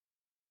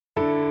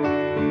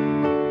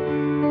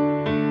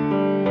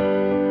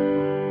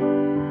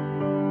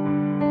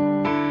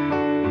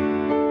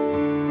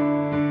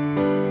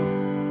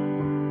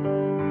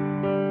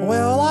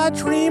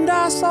dreamed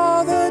I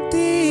saw the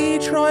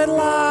Detroit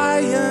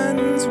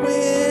Lions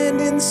win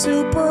in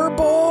Super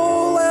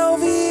Bowl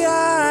LVII.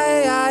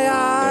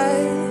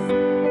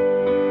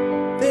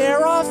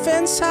 Their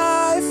offense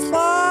high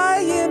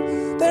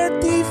flying, their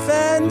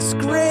defense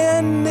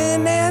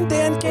grinning, and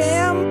Dan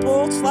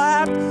Campbell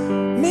slapped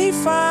me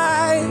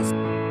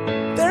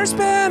 5. There's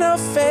been a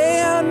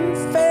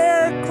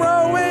fanfare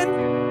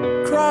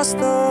growing across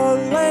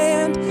the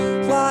land.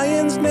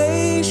 Lions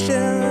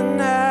Nation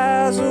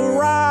has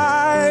arrived.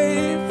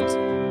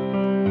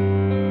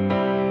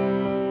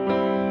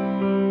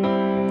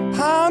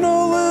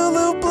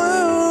 Honolulu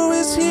blue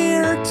is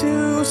here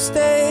to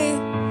stay.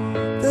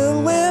 The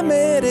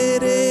limit,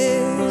 it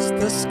is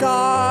the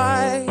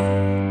sky.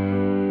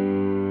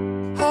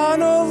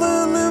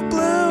 Honolulu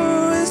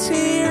blue is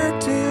here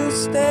to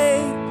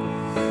stay.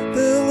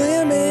 The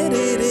limit,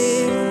 it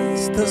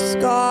is the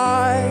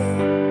sky.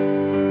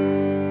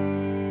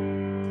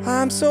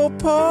 I'm so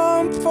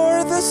pumped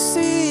for the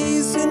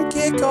season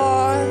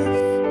kickoff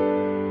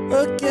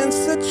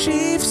against the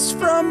Chiefs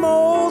from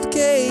old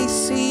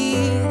KC.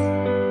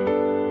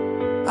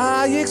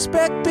 I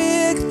expect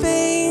big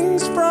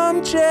things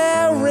from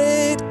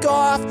Jared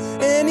Goff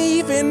and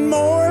even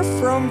more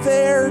from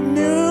their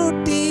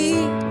new D.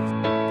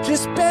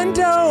 Just bend,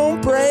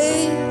 don't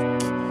break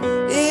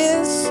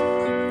is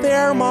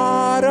their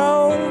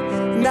motto,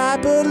 and I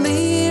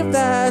believe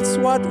that's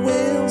what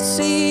we'll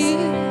see.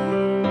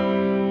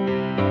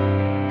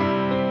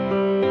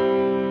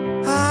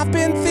 I've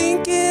been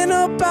thinking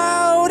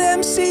about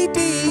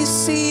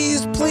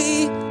MCDC's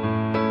plea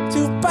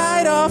to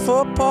bite off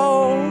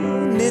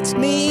opponents'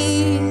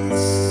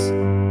 knees.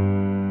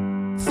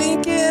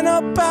 Thinking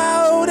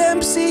about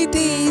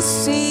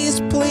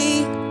MCDC's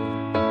plea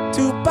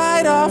to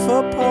bite off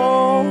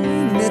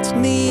opponents'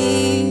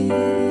 knees.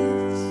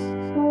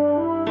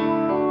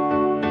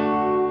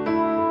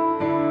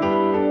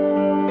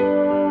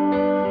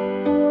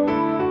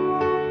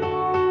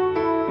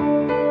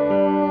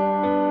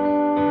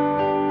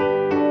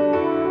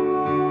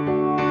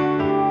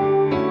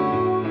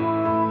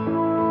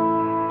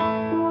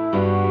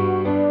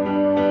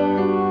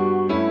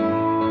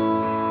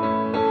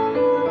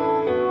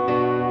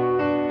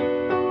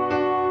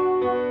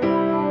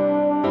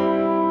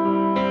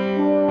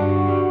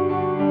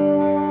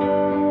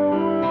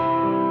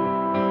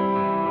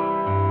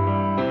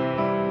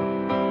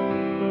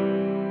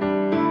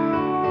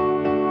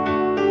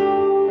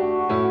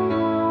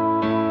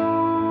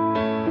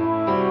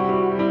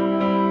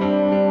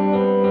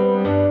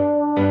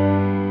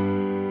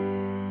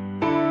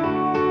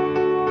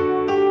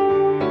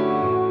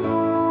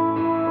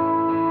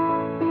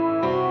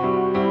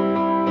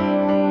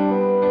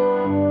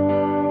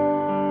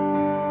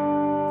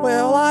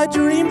 Well, I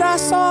dreamed I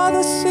saw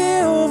the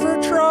silver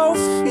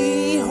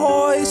trophy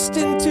hoist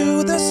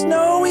into the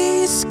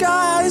snowy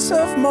skies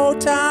of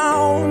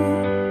Motown.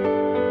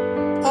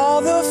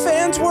 All the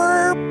fans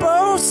were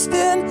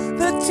boasting,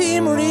 the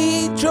team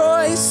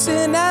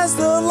rejoicing as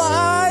the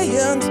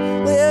Lions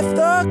lift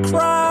the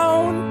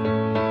crown.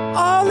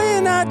 All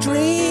in a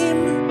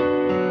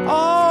dream,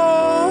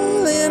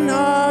 all in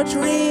a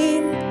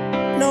dream,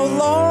 no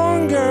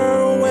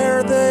longer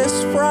wear this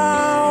frown.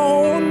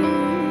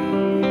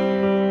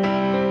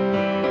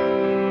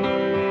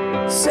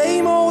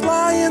 Same old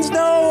Lions,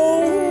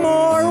 no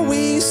more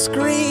we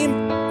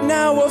scream,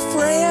 now a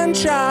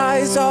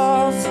franchise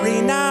of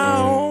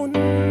renown.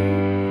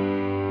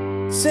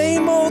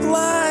 Same old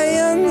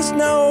Lions,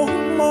 no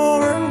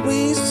more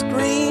we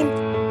scream,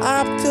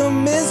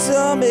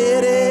 optimism,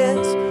 it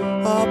is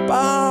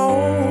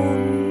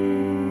abound.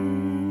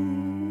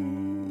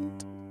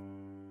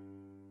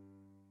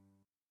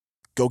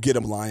 Go get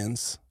 'em,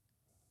 Lions.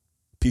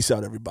 Peace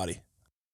out, everybody.